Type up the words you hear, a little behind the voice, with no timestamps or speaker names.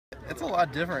it's a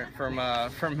lot different from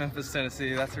Memphis,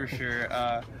 Tennessee. That's for sure.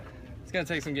 It's gonna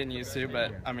take some getting used to,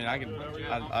 but I mean, I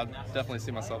definitely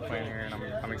see myself playing here, and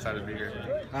I'm excited to be here.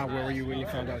 Where were you when you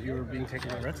found out you were being taken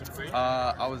to the Red Sox?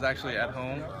 I was actually at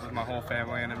home with my whole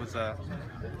family, and it was a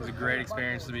great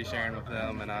experience to be sharing with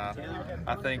them, and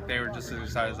I think they were just as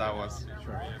excited as I was.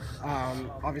 Sure.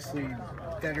 Obviously,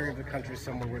 that area of the country is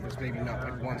somewhere where there's maybe not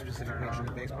like one specific Major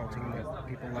League Baseball team that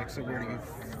people like. So where do you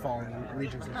fall in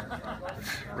regions?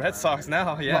 Red Sox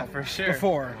now, yeah, well, for sure.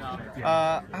 Before,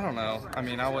 I don't know. I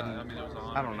mean, I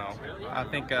don't know. I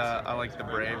think I like the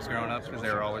Braves growing up because they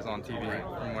were always on TV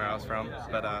from where I was from.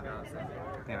 But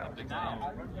you know.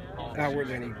 Were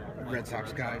there any Red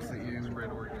Sox guys that you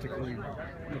particularly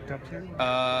looked up to?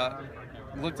 I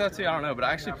don't know, but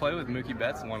I actually played with Mookie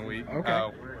Betts 1 week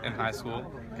in high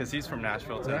school because he's from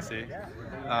Nashville, Tennessee.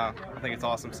 I think it's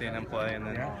awesome seeing him play, and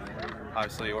then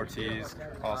obviously Ortiz,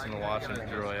 awesome to watch, and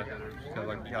Pedroia,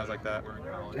 guys like that.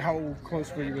 How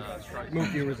close were you with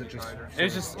Mookie, or was it just? It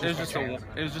was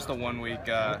just a 1 week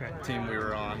team we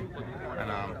were on,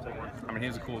 and I mean,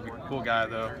 he's a cool guy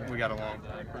though. We got along.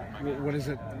 What is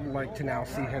it like to now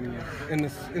see him in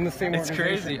the same? It's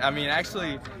crazy. I mean,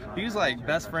 actually, he was like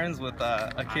best friends with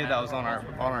a kid that was on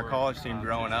our college team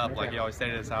growing up. Like he always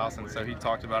stayed at his house, and so he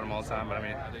talked about him all the time. But I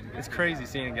mean, it's crazy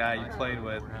seeing a guy you played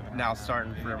with now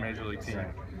starting for a major league team.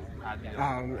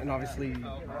 And obviously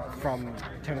from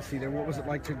Tennessee there, what was it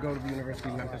like to go to the University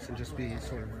of Memphis and just be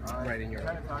sort of right in your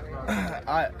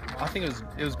I think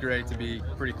it was great to be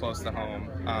pretty close to home.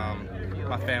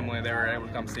 My family, they were able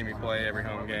to come see me play every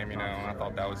home game, you know, and I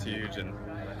thought that was huge. And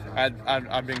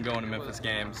I've been going to Memphis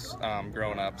games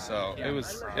growing up, so it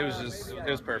was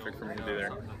perfect for me to be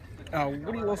there.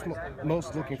 What are you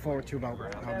most looking forward to about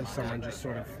this summer and just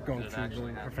sort of going through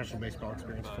the professional baseball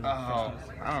experience? I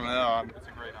don't know.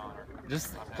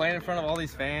 Just playing in front of all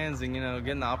these fans and, you know,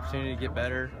 getting the opportunity to get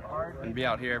better and be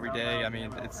out here every day. I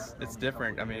mean, it's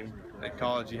different. I mean, at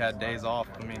college you had days off.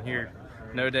 I mean, here,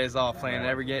 no days off, playing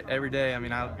every day. I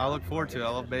mean, I look forward to it. I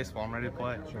love baseball. I'm ready to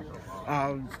play. Sure.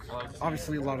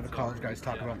 Obviously, a lot of the college guys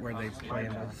talk about where they play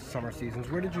in the summer seasons.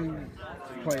 Where did you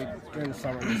play during the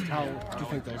summer? Just how do you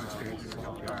think those experiences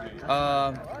were?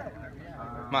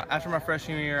 After my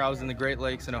freshman year, I was in the Great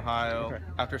Lakes in Ohio. Okay.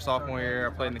 After sophomore year,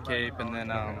 I played in the Cape, and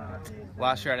then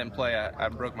last year I didn't play. I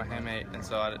broke my hamate, and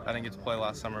so I didn't get to play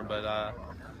last summer. But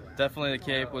definitely the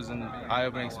Cape was an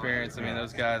eye-opening experience. I mean,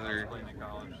 those guys are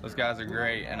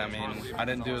great, and I mean, I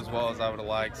didn't do as well as I would have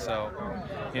liked. So,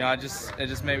 you know, it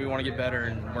just made me want to get better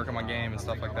and work on my game and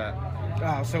stuff like that.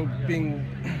 So being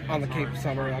on the Cape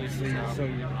summer, obviously, so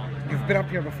you've been up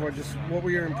here before. Just what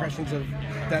were your impressions of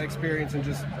that experience, and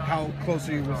just how close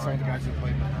are you with some of the guys you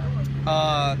played with?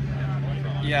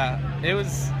 Yeah, it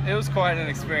was quite an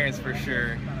experience for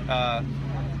sure. I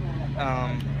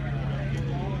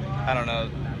don't know.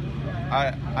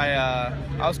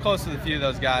 I was close to a few of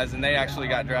those guys, and they actually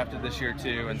got drafted this year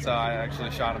too. And so I actually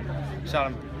shot him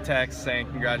text saying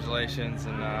congratulations,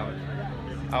 and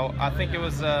I think it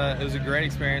was a great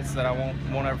experience that I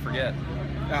won't ever forget.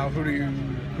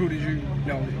 Who did you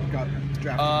know got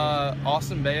drafted?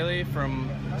 Austin Bailey from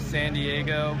San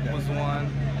Diego was one.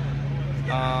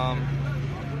 I'm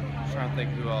trying to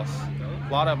think who else.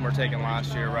 A lot of them were taken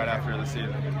last year, right after the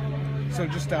season. So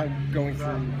just going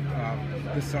through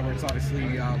this summer, it's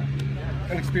obviously an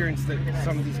experience that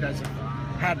some of these guys have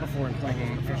had before in playing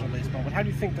in professional baseball. But how do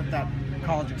you think that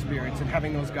college experience and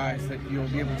having those guys that you'll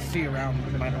be able to see around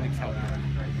the minor leagues help you?